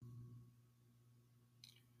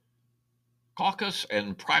Caucus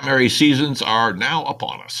and primary seasons are now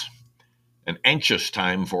upon us, an anxious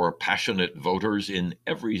time for passionate voters in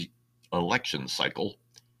every election cycle.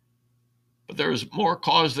 But there is more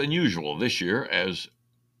cause than usual this year as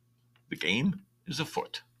the game is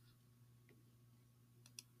afoot.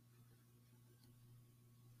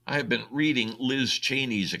 I have been reading Liz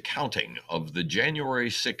Cheney's accounting of the January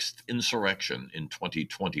 6th insurrection in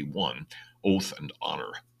 2021, Oath and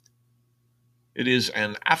Honor. It is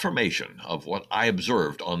an affirmation of what I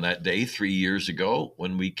observed on that day 3 years ago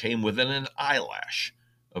when we came within an eyelash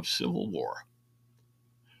of civil war.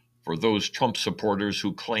 For those Trump supporters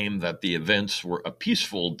who claim that the events were a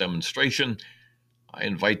peaceful demonstration, I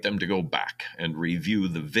invite them to go back and review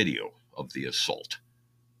the video of the assault.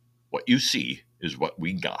 What you see is what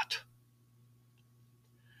we got.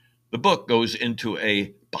 The book goes into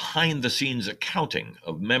a behind-the-scenes accounting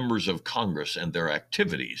of members of Congress and their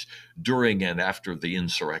activities during and after the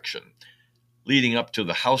insurrection, leading up to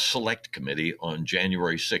the House Select Committee on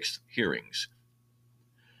January 6th hearings.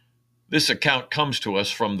 This account comes to us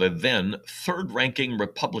from the then third-ranking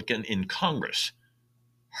Republican in Congress,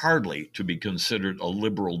 hardly to be considered a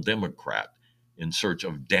liberal Democrat in search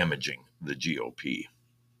of damaging the GOP.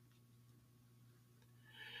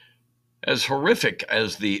 As horrific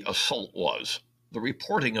as the assault was, the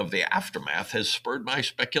reporting of the aftermath has spurred my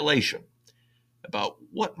speculation about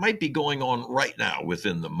what might be going on right now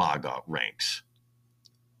within the MAGA ranks.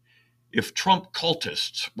 If Trump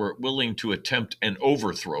cultists were willing to attempt an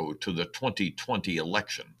overthrow to the 2020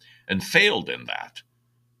 election and failed in that,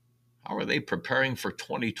 how are they preparing for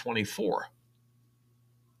 2024?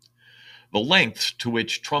 The lengths to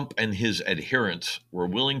which Trump and his adherents were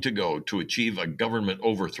willing to go to achieve a government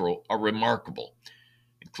overthrow are remarkable,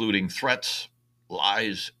 including threats,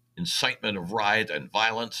 lies, incitement of riot and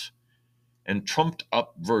violence, and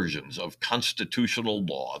trumped-up versions of constitutional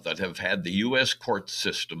law that have had the U.S. court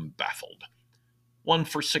system baffled. 1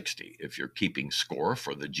 for 60 if you're keeping score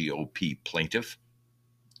for the GOP plaintiff.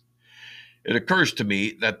 It occurs to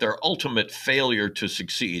me that their ultimate failure to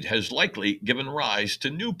succeed has likely given rise to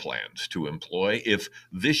new plans to employ if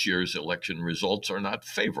this year's election results are not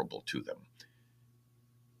favorable to them.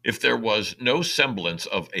 If there was no semblance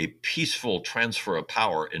of a peaceful transfer of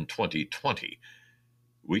power in 2020,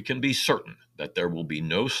 we can be certain that there will be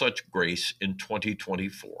no such grace in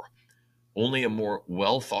 2024, only a more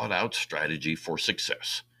well-thought-out strategy for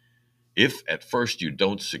success. If at first you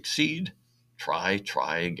don't succeed, try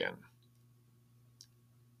again.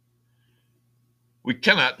 We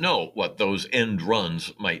cannot know what those end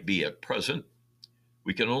runs might be at present.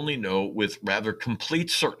 We can only know with rather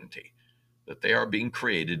complete certainty that they are being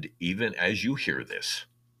created even as you hear this.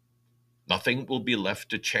 Nothing will be left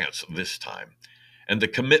to chance this time, and the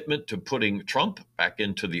commitment to putting Trump back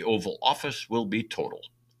into the Oval Office will be total.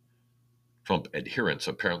 Trump adherents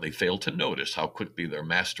apparently fail to notice how quickly their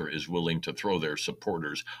master is willing to throw their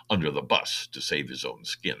supporters under the bus to save his own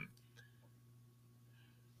skin.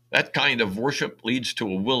 That kind of worship leads to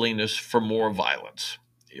a willingness for more violence,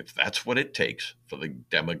 if that's what it takes for the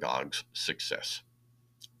demagogue's success.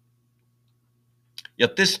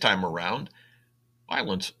 Yet this time around,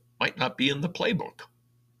 violence might not be in the playbook.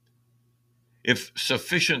 If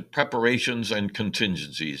sufficient preparations and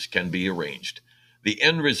contingencies can be arranged, the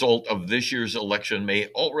end result of this year's election may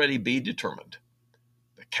already be determined,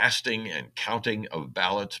 the casting and counting of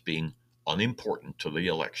ballots being unimportant to the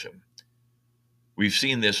election. We've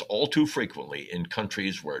seen this all too frequently in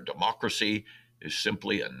countries where democracy is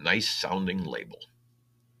simply a nice-sounding label.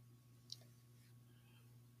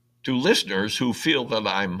 To listeners who feel that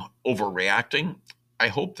I'm overreacting, I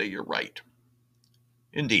hope that you're right.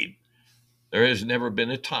 Indeed, there has never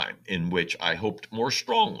been a time in which I hoped more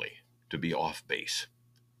strongly to be off base.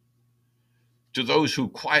 To those who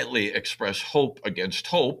quietly express hope against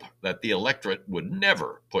hope that the electorate would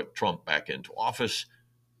never put Trump back into office,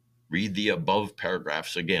 read the above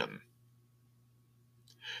paragraphs again.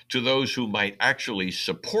 To those who might actually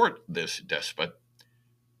support this despot,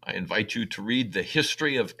 I invite you to read the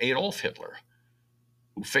history of Adolf Hitler,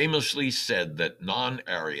 who famously said that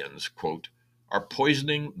non-Aryans, quote, are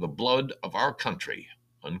poisoning the blood of our country,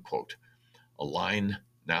 unquote, a line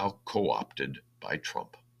now co-opted by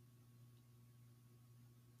Trump.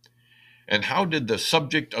 And how did the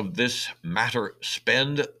subject of this matter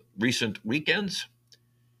spend recent weekends?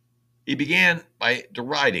 He began by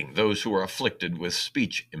deriding those who are afflicted with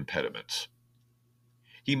speech impediments.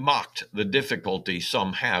 He mocked the difficulty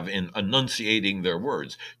some have in enunciating their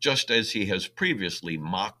words, just as he has previously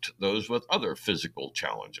mocked those with other physical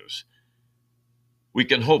challenges. We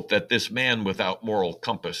can hope that this man without moral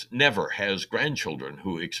compass never has grandchildren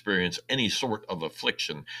who experience any sort of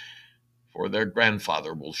affliction, for their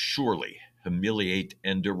grandfather will surely humiliate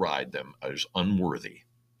and deride them as unworthy.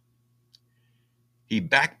 He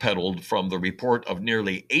backpedaled from the report of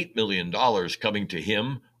nearly $8 million coming to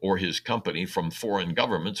him or his company from foreign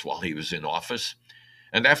governments while he was in office.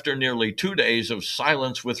 And after nearly 2 days of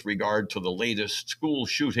silence with regard to the latest school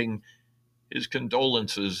shooting, his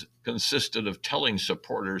condolences consisted of telling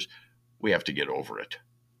supporters, "We have to get over it."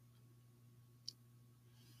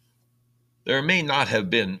 There may not have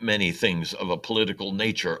been many things of a political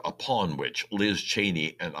nature upon which Liz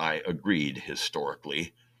Cheney and I agreed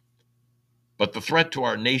historically, but the threat to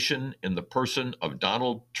our nation in the person of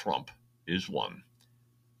Donald Trump is one.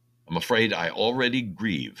 I'm afraid I already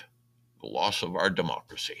grieve the loss of our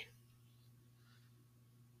democracy.